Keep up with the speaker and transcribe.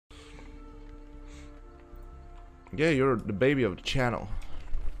Yeah, you're the baby of the channel.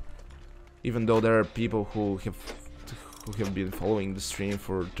 Even though there are people who have been following the stream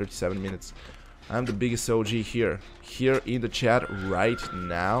for 37 minutes. I'm the biggest OG here. Here in the chat right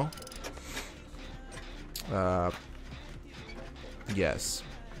now. Yes.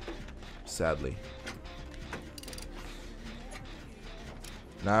 Sadly.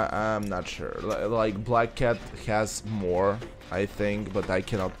 Nah, I'm not sure. Like Black Cat has more, I think, but I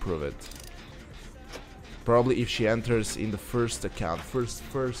cannot prove it. Probably if she enters in the first account, first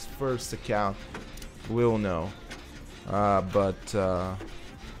account, we'll know. What's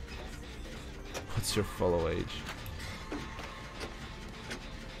your follow age?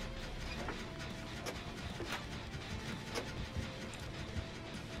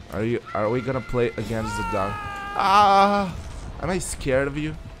 Are we gonna play against the dog? Ah! Am I scared of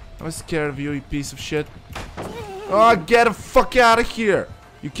you? Am I scared of you, you piece of shit? Oh, get the fuck out of here!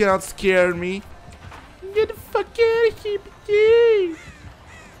 You cannot scare me. Get the fuck out of here, bitch!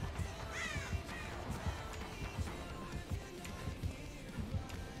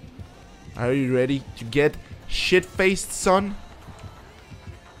 Are you ready to get shit-faced, son?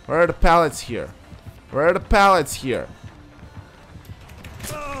 Where are the pallets here? Where are the pallets here?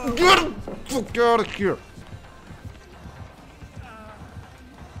 Get the fuck out of here!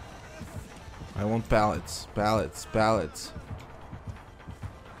 I want pallets, pallets, pallets.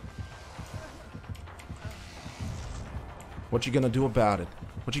 What you gonna do about it?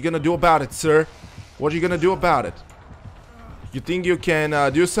 What you gonna do about it, sir? What you gonna do about it? You think you can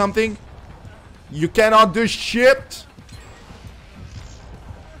do something? You cannot do shit!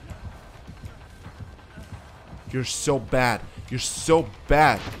 You're so bad. You're so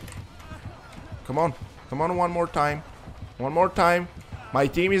bad. Come on. Come on one more time. One more time. My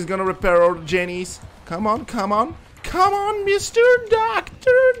team is gonna repair all the Jennies. Come on, come on. Come on, Mr.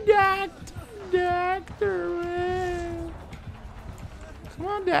 Doctor. Come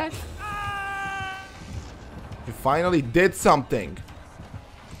on, Doc. You finally did something.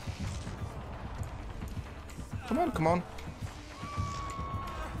 Come on, come on.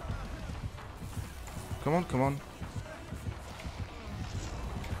 Come on, come on.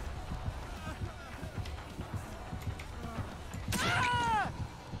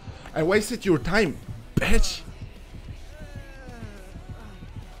 I wasted your time, bitch.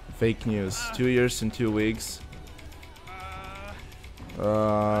 Fake news. 2 years and 2 weeks.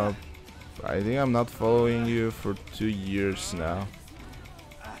 I think I'm not following you for 2 years now.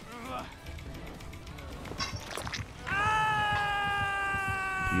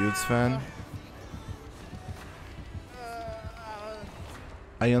 Buttes fan.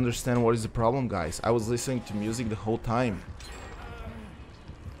 I understand what is the problem, guys. I was listening to music the whole time.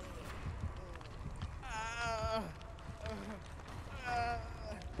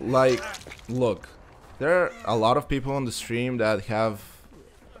 Like, look, there are a lot of people on the stream that have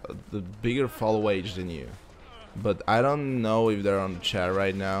the bigger follow age than you, but I don't know if they're on the chat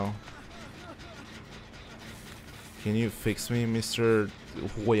right now. Can you fix me, Mr.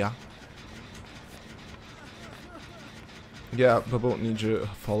 Hoya? Yeah, Bubble Ninja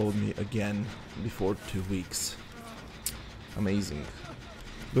followed me again before 2 weeks. Amazing.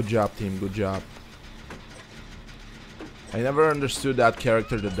 Good job, team, good job. I never understood that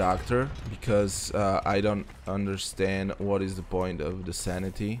character, the Doctor, because I don't understand what is the point of the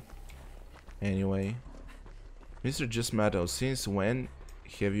sanity. Anyway, Mr. Justmetall, since when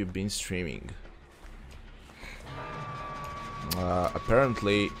have you been streaming?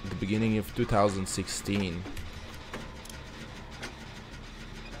 Apparently, the beginning of 2016.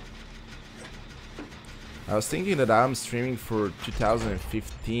 I was thinking that I'm streaming for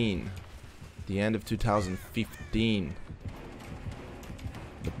 2015, the end of 2015.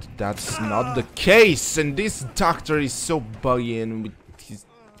 But that's not the case, and this Doctor is so buggy and with his...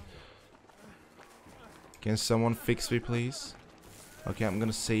 Can someone fix me, please? Okay, I'm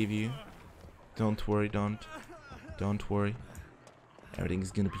gonna save you. Don't worry, don't worry.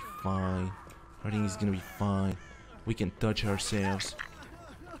 Everything's gonna be fine. Everything is gonna be fine. We can touch ourselves.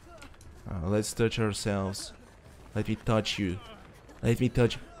 Let's touch ourselves. Let me touch you. Let me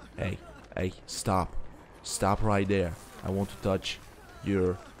touch... Hey, stop. Stop right there. I want to touch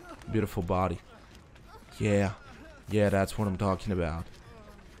your beautiful body. Yeah, that's what I'm talking about.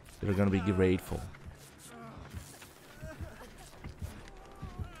 They're gonna be grateful.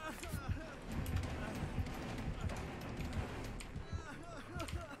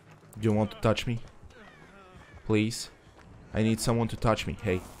 Do you want to touch me? Please? I need someone to touch me.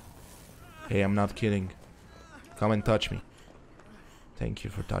 Hey, I'm not kidding. Come and touch me. Thank you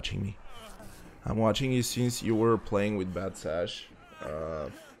for touching me. I'm watching you since you were playing with Bad Sash.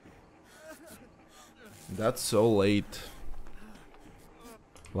 That's so late.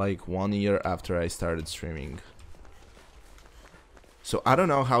 Like 1 year after I started streaming. So I don't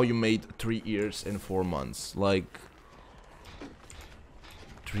know how you made 3 years in 4 months. Like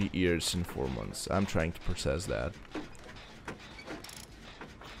 3 years in 4 months. I'm trying to process that.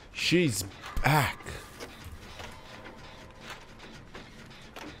 She's back.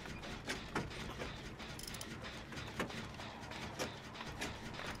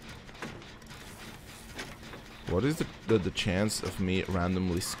 What is the chance of me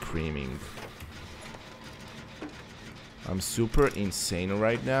randomly screaming? I'm super insane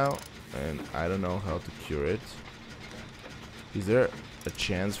right now, and I don't know how to cure it. Is there a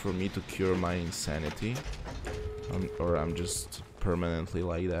chance for me to cure my insanity? Or I'm just permanently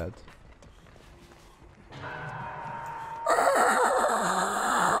like that?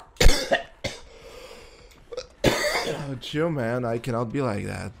 Chill, man. I cannot be like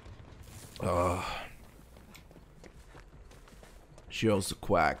that. She also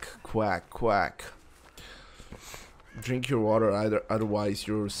quack, quack, quack. Drink your water, otherwise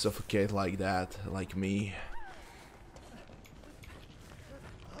you'll suffocate like that, like me.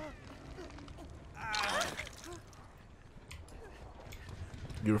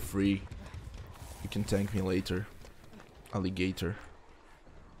 You're free. You can thank me later, alligator.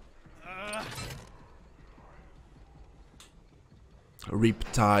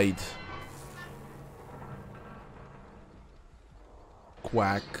 Riptide.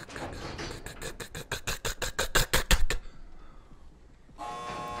 Quack.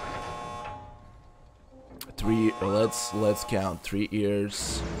 Let's count 3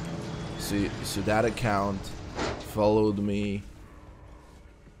 years. So that account followed me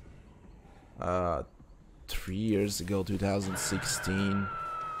 3 years ago, 2016.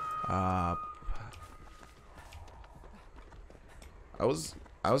 I was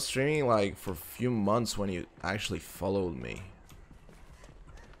streaming like for a few months when you actually followed me.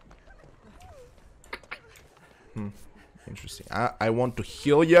 Interesting. I want to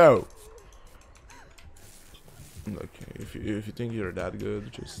heal you. Okay, if you think you're that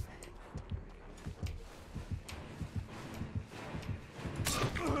good, just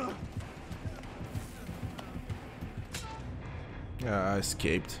I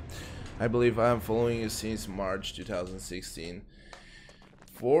escaped. I believe I am following you since March 2016.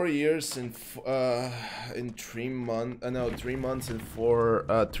 4 years and 3 months. No, 3 months and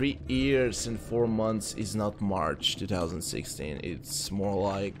 3 years and 4 months is not March 2016. It's more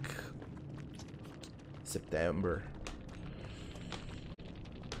like September,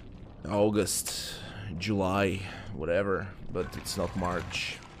 August, July, whatever. But it's not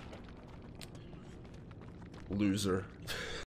March. Loser.